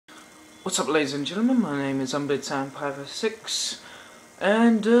What's up, ladies and gentlemen? My name is UnbidSam506,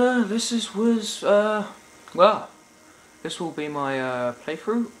 and this will be my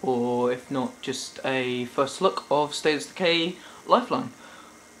playthrough, or if not, just a first look of State of Decay Lifeline.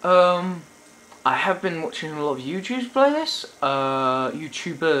 I have been watching a lot of YouTubers play this.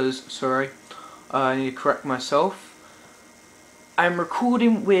 YouTubers, sorry. I need to correct myself. I'm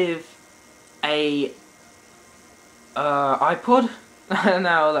recording with a iPod.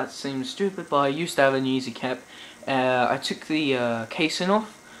 Now that seems stupid, but I used to have an easy cap. I took the casing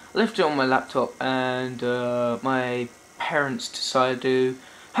off, left it on my laptop, and my parents decided to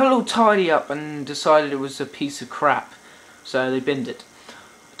have a little tidy up and decided it was a piece of crap, so they binned it.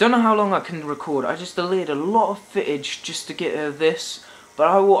 Don't know how long I can record. I just deleted a lot of footage just to get this, but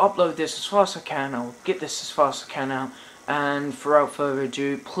I will upload this as fast as I can. I'll get this as fast as I can out, and without further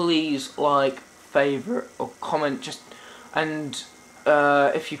ado, please like, favorite, or comment, and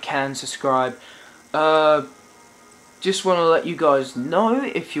if you can, subscribe. Just want to let you guys know,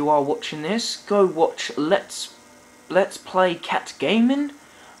 if you are watching this, go watch LetPlayCatGaming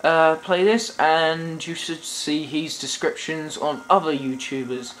play this, and you should see his descriptions on other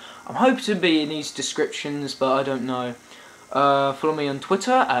YouTubers. I'm hoping to be in these descriptions, but I don't know. Follow me on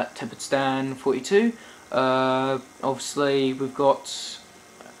Twitter at TepidStan42. Obviously we've got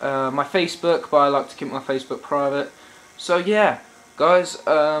my Facebook, but I like to keep my Facebook private. So yeah, guys,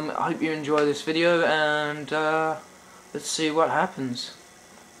 I hope you enjoy this video, and let's see what happens.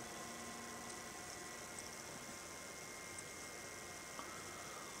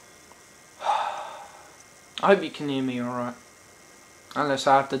 I hope you can hear me alright, unless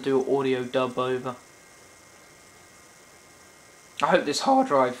I have to do an audio dub over. I hope this hard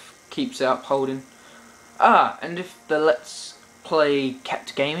drive keeps it upholding. And if the Let's Play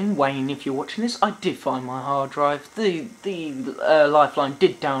Cat Gaming, Wayne, if you're watching this, I did find my hard drive. The Lifeline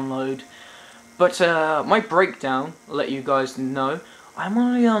did download, but my breakdown, I'll let you guys know, I'm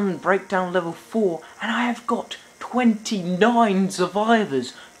only on breakdown level 4, and I have got 29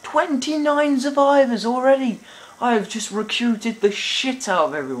 survivors. 29 survivors already. I have just recruited the shit out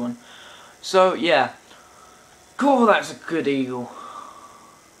of everyone. So yeah, God, that's a good eagle.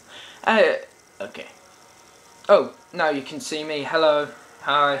 Okay. Oh, now you can see me. Hello.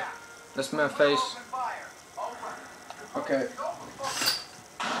 Hi. That's my face. Okay.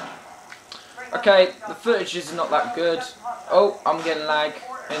 Okay, the footage is not that good. Oh, I'm getting lag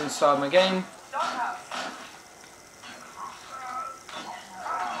inside my game.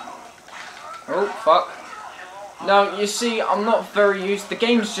 Oh, fuck. Now, you see, I'm not very used. The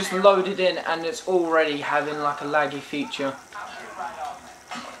game's just loaded in and it's already having like a laggy feature.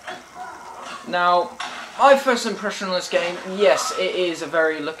 Now, my first impression on this game, yes, it is a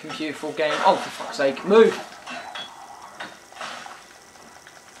very looking beautiful game. Oh, for fuck's sake, move!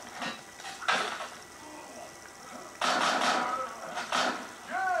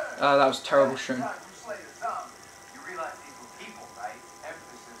 That was terrible shooting.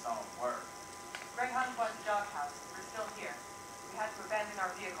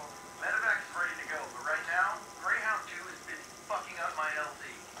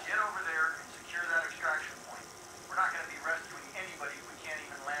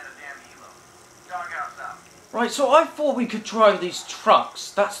 Right, so I thought we could drive these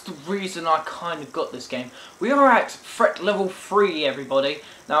trucks. That's the reason I kind of got this game. We are at threat level 3, everybody.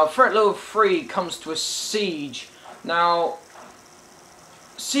 Now, threat level 3 comes to a siege. Now,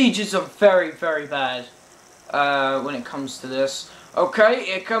 sieges are very, very bad when it comes to this. Okay,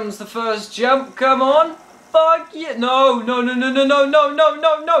 here comes the first jump. Come on. Fuck yeah. No, no, no, no, no, no, no, no,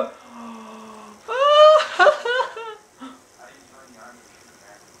 no, no.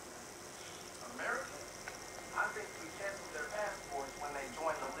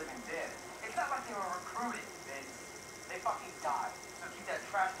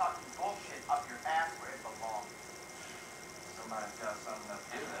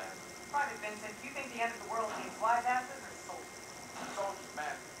 Do you think the end of the world needs wise asses or soldiers? Soldiers,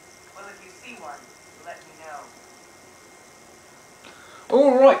 man. Well, if you see one, let me know.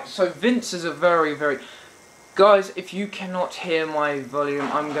 Alright, so Vince is a very... Guys, if you cannot hear my volume,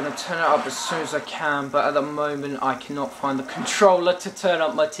 I'm going to turn it up as soon as I can, but at the moment I cannot find the controller to turn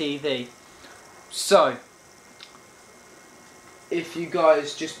up my TV. So, if you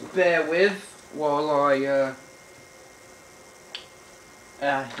guys just bear with while I...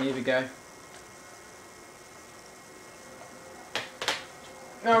 here we go.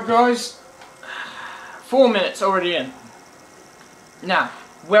 Now guys, 4 minutes already in. Now,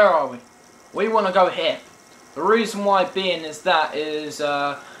 where are we? We want to go here. The reason why being is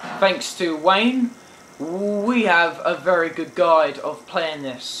thanks to Wayne, we have a very good guide of playing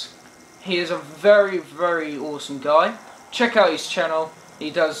this. He is a very, very awesome guy. Check out his channel. He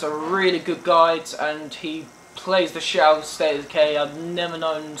does a really good guides, and he plays the shit out of State of Decay. I've never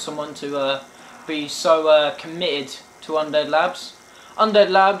known someone to be so committed to Undead Labs. Undead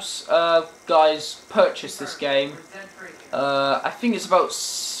Labs, guys, purchase this game. I think it's about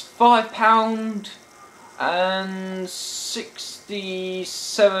 £5 and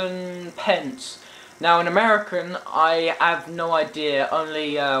 67 pence. Now in American, I have no idea.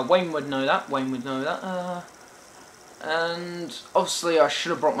 Only Wayne would know that. And obviously I should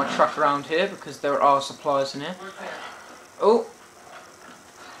have brought my truck around here because there are supplies in here. Oh,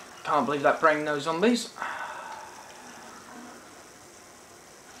 can't believe that brain no zombies.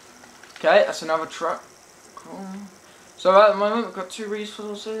 Okay, that's another truck. Cool. So at the moment we've got 2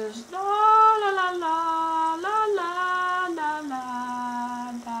 resources. La la la la la la la la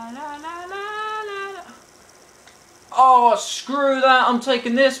la la la. Oh, screw that! I'm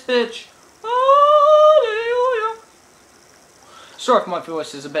taking this, bitch. Hallelujah. Sorry if my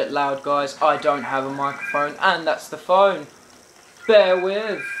voice is a bit loud, guys. I don't have a microphone, and that's the phone. Bear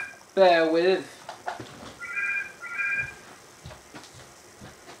with. Bear with.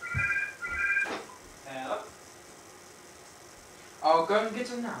 Hello. I'll go and get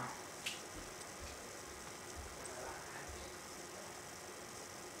it now.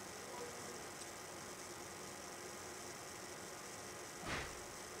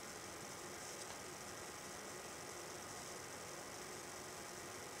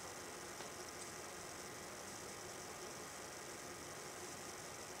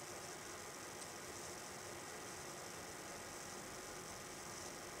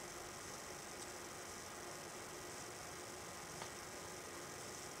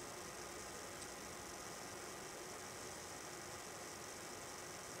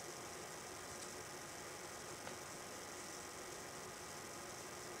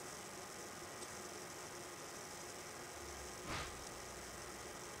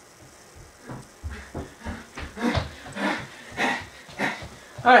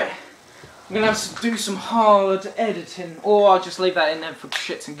 Alright, I'm gonna have to do some hard editing, or I'll just leave that in there for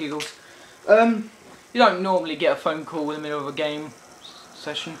shits and giggles. You don't normally get a phone call in the middle of a game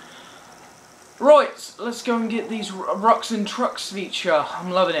session. Right, let's go and get these Rucks and Trucks feature. I'm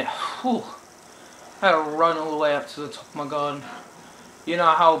loving it. Whew. I had to run all the way up to the top of my garden. You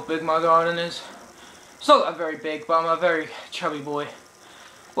know how big my garden is? It's not that very big, but I'm a very chubby boy.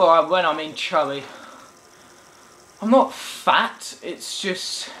 Well, when I mean chubby, I'm not fat, it's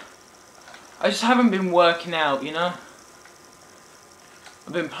just, I just haven't been working out, you know?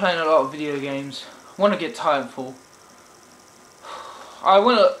 I've been playing a lot of video games. I want to get Titanfall. I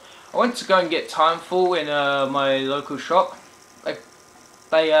went to go and get Titanfall in my local shop.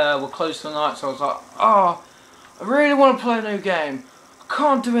 They were closed tonight, so I was like, oh, I really want to play a new game. I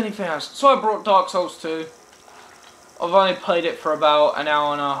can't do anything else. So I brought Dark Souls 2. I've only played it for about an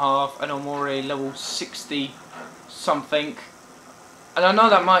hour and a half, and I'm already level 60 something. And I know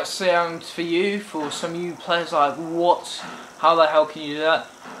that might sound for you, for some of you players, like, what? How the hell can you do that?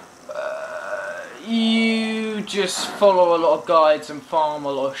 You just follow a lot of guides and farm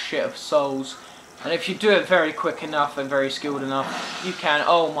a lot of shit of souls. And if you do it very quick enough and very skilled enough, you can.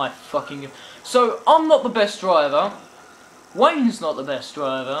 Oh my fucking god. So, I'm not the best driver. Wayne's not the best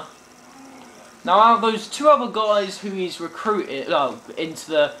driver. Now, out of those 2 other guys who he's recruited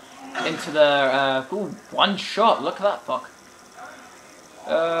into the ooh, one shot, look at that fuck.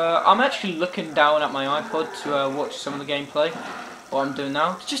 I'm actually looking down at my iPod to watch some of the gameplay, what I'm doing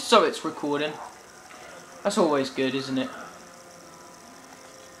now, just so it's recording. That's always good, isn't it?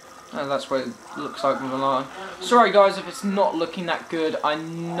 Oh, that's what it looks like with a light on. Sorry guys if it's not looking that good. I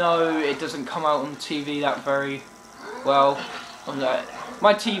know it doesn't come out on TV that very well.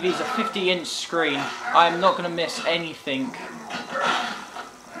 My TV's a 50-inch screen. I'm not going to miss anything.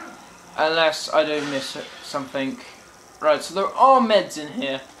 Unless I do miss something. Right, so there are meds in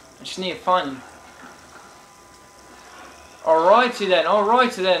here. I just need to find them. Alrighty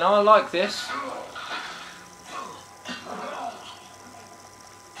then, I like this.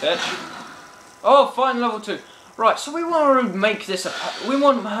 Bitch. Oh, fine, level 2. Right, so we want to make this we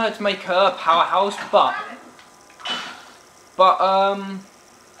want her to make her a powerhouse, but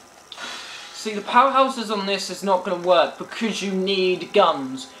see, the powerhouses on this is not going to work because you need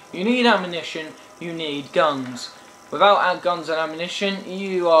guns. You need ammunition, you need guns. Without guns and ammunition,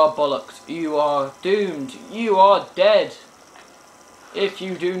 you are bollocked. You are doomed. You are dead. If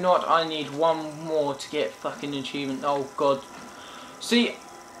you do not, I need 1 more to get fucking achievement. Oh god. See,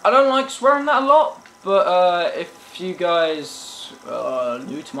 I don't like swearing that a lot, but if you guys is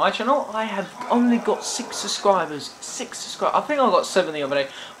new to my channel, I have only got 6 subscribers. 6 subscribers. I think I got 7 the other day,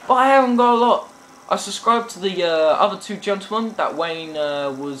 but I haven't got a lot. I subscribed to the other 2 gentlemen that Wayne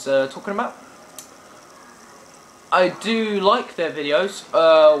was talking about. I do like their videos.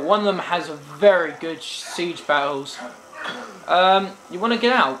 One of them has a very good siege battles. You want to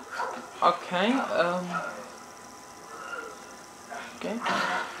get out? Okay. Okay.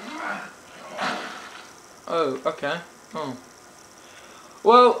 Oh, okay. Oh.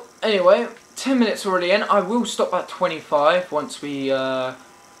 Well, anyway, 10 minutes already in. I will stop at 25 once we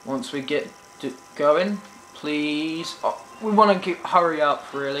get going. Please. Oh, we want to hurry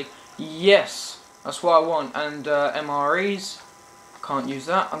up, really. Yes, that's what I want. And MREs. Can't use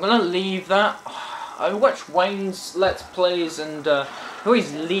that. I'm gonna leave that. I watch Wayne's Let's Plays, and he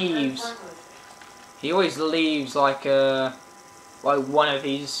always leaves. He always leaves like one of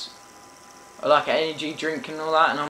these, like an energy drink and all that, and